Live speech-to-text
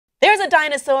a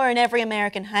dinosaur in every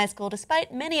American high school,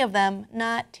 despite many of them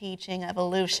not teaching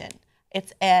evolution.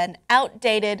 It's an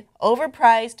outdated,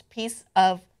 overpriced piece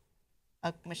of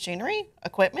machinery,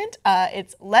 equipment.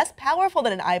 It's less powerful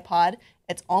than an iPod.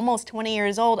 It's almost 20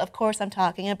 years old. Of course, I'm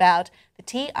talking about the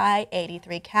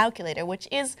TI-83 calculator, which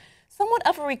is somewhat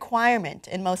of a requirement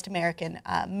in most American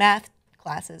math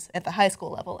classes at the high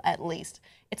school level, at least.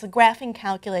 It's a graphing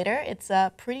calculator. It's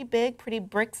pretty big, pretty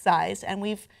brick-sized, and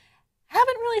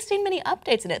haven't really seen many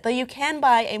updates in it, though you can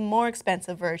buy a more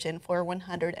expensive version for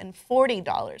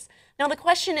 $140. Now the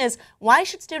question is, why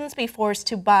should students be forced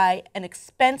to buy an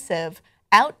expensive,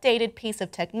 outdated piece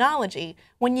of technology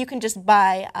when you can just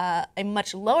buy a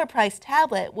much lower priced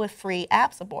tablet with free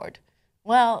apps aboard?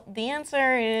 Well, the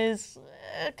answer is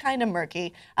kind of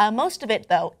murky. Most of it,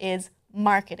 though, is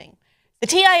marketing. The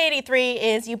TI-83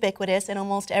 is ubiquitous in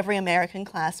almost every American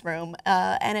classroom,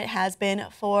 and it has been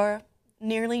for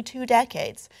nearly 2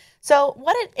 decades. So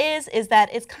what it is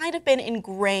that it's kind of been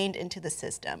ingrained into the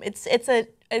system. It's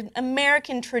an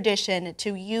American tradition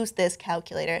to use this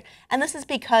calculator, and this is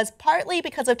partly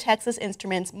because of Texas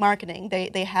Instruments marketing.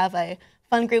 They have a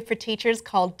fun group for teachers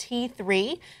called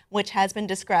T3, which has been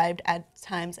described at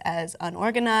times as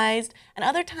unorganized and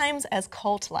other times as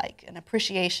cult-like, an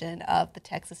appreciation of the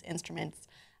Texas Instruments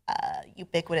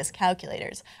ubiquitous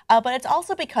calculators. But it's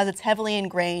also because it's heavily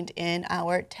ingrained in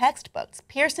our textbooks.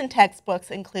 Pearson textbooks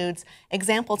includes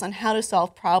examples on how to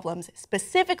solve problems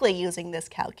specifically using this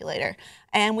calculator.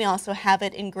 And we also have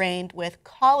it ingrained with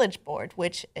College Board,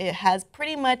 which it has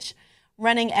pretty much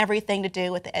running everything to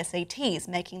do with the SATs,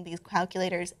 making these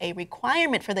calculators a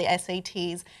requirement for the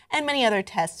SATs and many other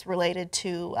tests related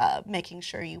to making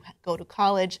sure you go to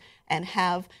college and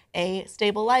have a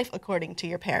stable life according to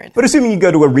your parents. But assuming you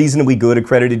go to a reasonably good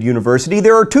accredited university,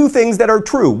 there are 2 things that are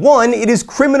true. 1, it is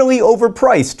criminally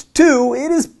overpriced. 2,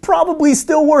 it is probably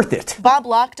still worth it. Bob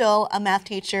Lochdahl, a math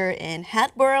teacher in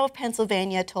Hatboro,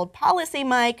 Pennsylvania, told Policy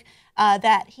Mike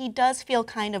that he does feel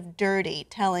kind of dirty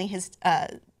telling his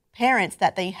parents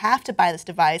that they have to buy this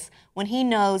device when he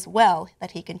knows well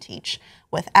that he can teach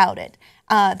without it.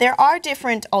 There are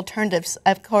different alternatives.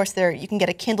 Of course, you can get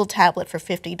a Kindle tablet for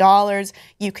 $50.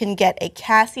 You can get a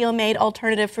Casio-made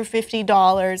alternative for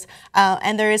 $50,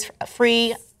 and there is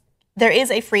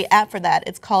a free app for that.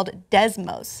 It's called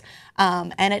Desmos,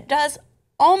 and it does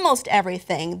almost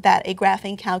everything that a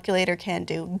graphing calculator can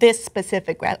do. This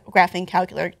specific graphing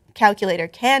calculator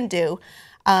can do.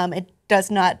 It does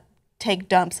not take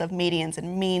dumps of medians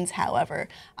and means, however.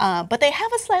 But they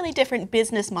have a slightly different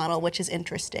business model, which is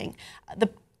interesting.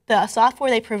 The software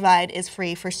they provide is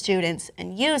free for students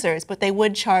and users, but they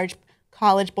would charge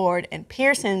College Board and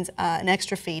Pearson's an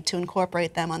extra fee to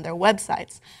incorporate them on their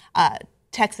websites.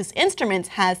 Texas Instruments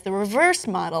has the reverse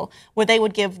model, where they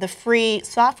would give the free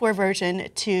software version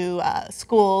to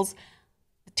schools,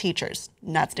 teachers,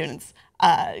 not students,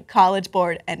 College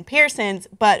Board and Pearson's,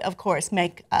 but of course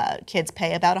make kids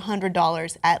pay about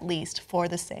 $100 at least for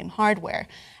the same hardware.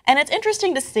 And it's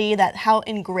interesting to see how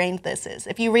ingrained this is.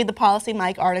 If you read the Policy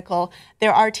Mike article,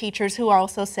 there are teachers who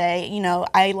also say, you know,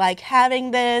 I like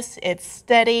having this, it's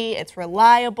steady, it's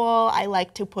reliable, I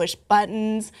like to push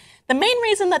buttons. The main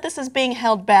reason that this is being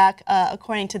held back,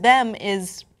 according to them,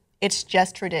 is it's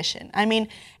just tradition. I mean,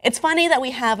 it's funny that we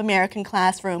have American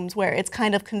classrooms where it's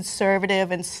kind of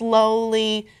conservative and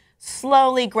slowly,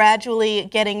 gradually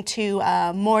getting to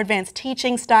more advanced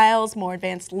teaching styles, more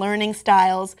advanced learning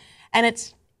styles. And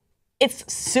it's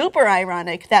super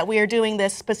ironic that we are doing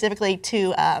this specifically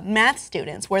to math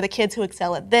students, where the kids who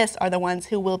excel at this are the ones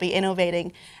who will be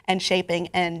innovating and shaping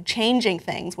and changing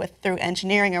things through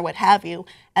engineering or what have you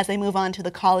as they move on to the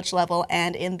college level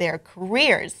and in their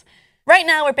careers. Right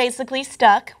now, we're basically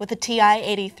stuck with the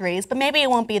TI-83s, but maybe it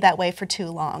won't be that way for too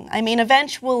long. I mean,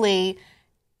 eventually,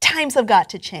 times have got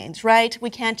to change, right?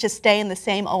 We can't just stay in the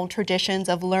same old traditions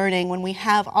of learning when we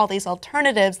have all these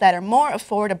alternatives that are more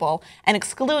affordable and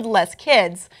exclude less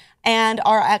kids and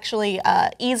are actually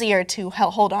easier to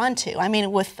hold on to. I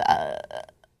mean,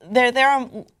 there are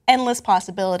endless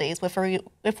possibilities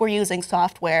if we're using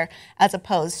software as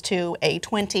opposed to a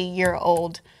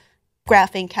 20-year-old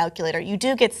graphing calculator. You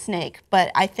do get Snake,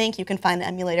 but I think you can find the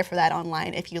emulator for that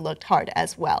online if you looked hard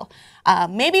as well.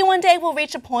 Maybe one day we'll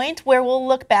reach a point where we'll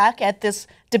look back at this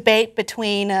debate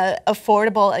between an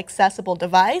affordable, accessible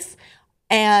device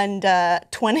and a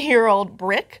 20-year-old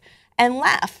brick and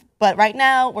laugh. But right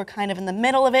now, we're kind of in the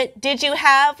middle of it. Did you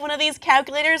have one of these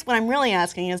calculators? What I'm really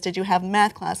asking is, did you have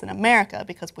math class in America?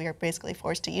 Because we are basically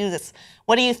forced to use this.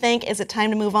 What do you think? Is it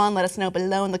time to move on? Let us know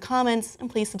below in the comments,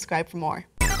 and please subscribe for more.